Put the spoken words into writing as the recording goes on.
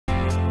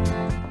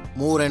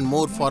More and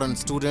more foreign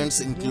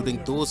students,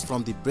 including those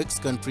from the BRICS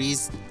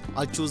countries,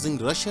 are choosing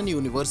Russian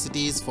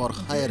universities for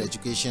higher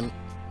education.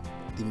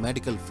 The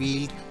medical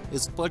field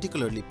is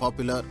particularly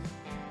popular.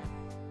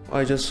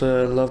 I just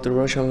love the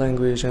Russian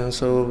language, and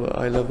so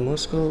I love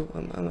Moscow.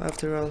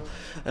 After all,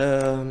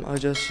 I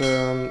just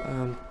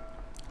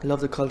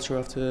love the culture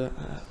of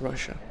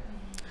Russia.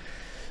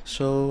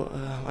 So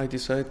I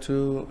decided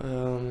to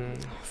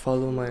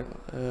follow my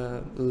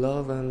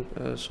love and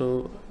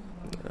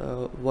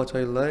what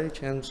I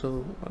like, and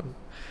so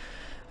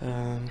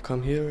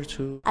come here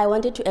to. I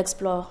wanted to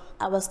explore.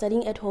 I was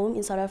studying at home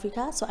in South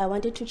Africa, so I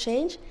wanted to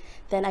change.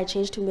 Then I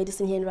changed to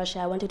medicine here in Russia.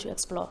 I wanted to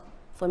explore.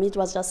 For me, it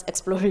was just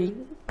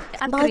exploring.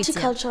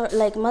 Multicultural,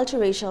 like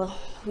multiracial.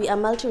 We are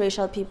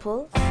multiracial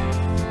people.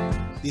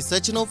 The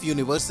Sechenov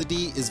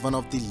University is one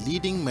of the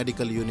leading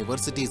medical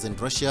universities in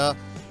Russia,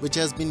 which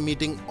has been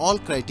meeting all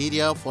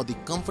criteria for the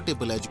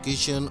comfortable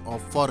education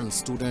of foreign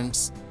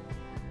students.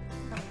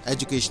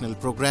 Educational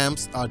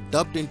programs are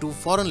dubbed into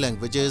foreign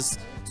languages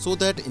so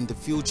that in the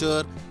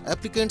future,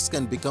 applicants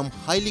can become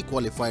highly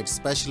qualified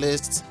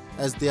specialists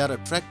as they are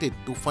attracted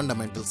to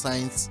fundamental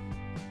science.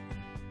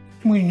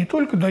 Мы не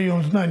только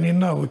даем знания и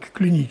навыки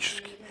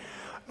клинические,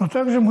 но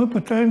также мы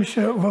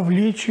пытаемся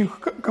вовлечь их,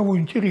 кого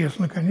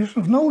интересно,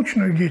 конечно, в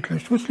научную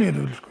деятельность, в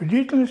исследовательскую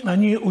деятельность.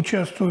 Они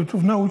участвуют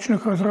в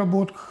научных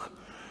разработках,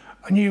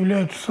 они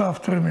являются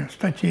авторами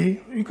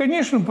статей. И,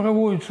 конечно,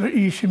 проводятся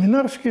и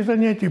семинарские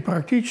занятия, и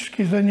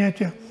практические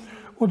занятия.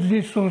 Вот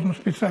здесь создан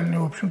специальный,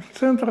 в общем-то,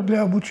 центр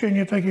для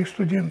обучения таких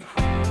студентов.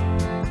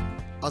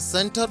 A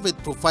center with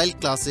profile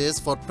classes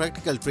for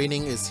practical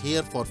training is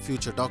here for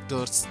future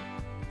doctors.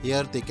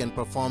 Here they can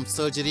perform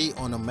surgery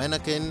on a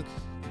mannequin,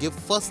 give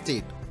first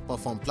aid,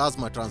 perform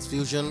plasma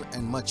transfusion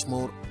and much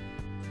more.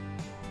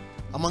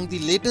 Among the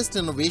latest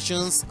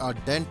innovations are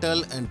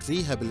dental and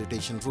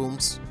rehabilitation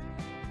rooms.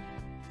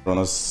 У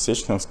нас в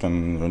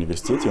Sechenovском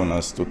университете у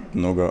нас тут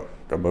много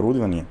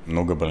оборудования,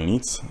 много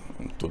больниц.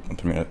 Тут,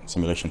 например,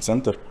 simulation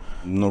центр.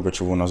 Много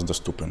чего у нас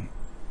доступен.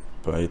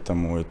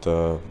 Поэтому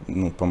это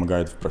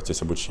помогает в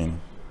процессе обучения.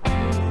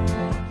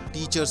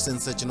 Teachers in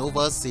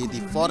Sechenova say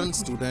the foreign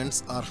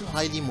students are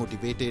highly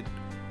motivated.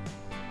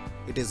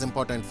 It is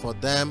important for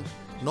them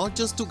not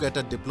just to get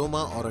a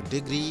diploma or a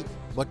degree,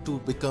 but to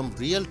become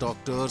real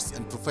doctors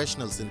and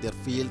professionals in their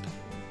field.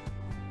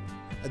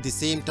 At the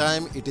same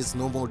time, it is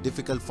no more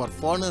difficult for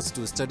foreigners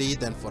to study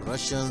than for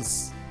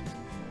Russians.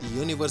 The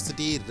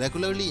university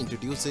regularly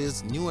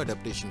introduces new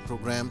adaptation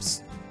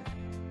programs.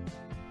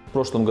 В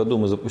прошлом году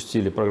мы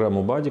запустили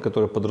программу БАДИ,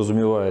 которая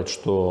подразумевает,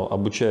 что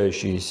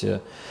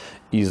обучающиеся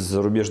из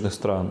зарубежных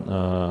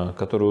стран,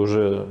 которые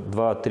уже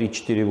 2, 3,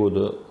 4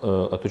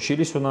 года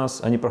отучились у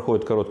нас, они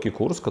проходят короткий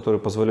курс, который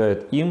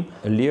позволяет им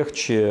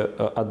легче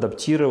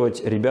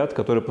адаптировать ребят,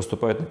 которые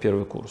поступают на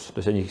первый курс. То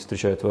есть они их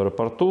встречают в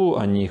аэропорту,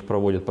 они их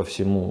проводят по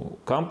всему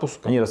кампусу,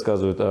 они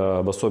рассказывают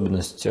об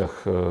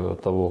особенностях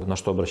того, на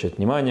что обращать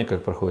внимание,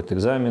 как проходят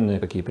экзамены,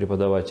 какие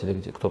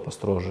преподаватели, кто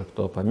построже,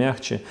 кто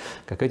помягче,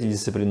 как эти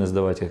дисциплины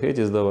сдавать, как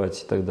эти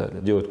сдавать и так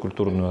далее. Делают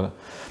культурную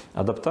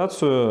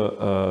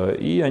адаптацию,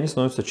 и они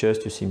становятся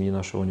частью семьи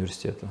нашего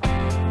университета.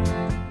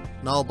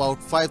 Now about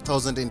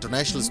 5,000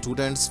 international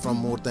students from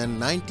more than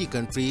 90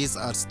 countries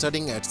are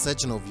studying at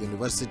Sechenov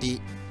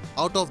University.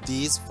 Out of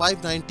these,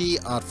 590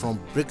 are from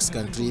BRICS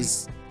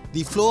countries.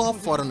 The flow of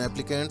foreign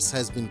applicants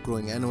has been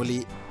growing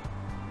annually.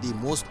 The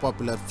most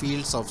popular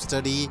fields of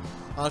study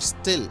are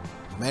still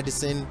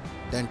medicine,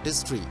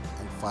 dentistry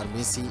and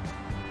pharmacy.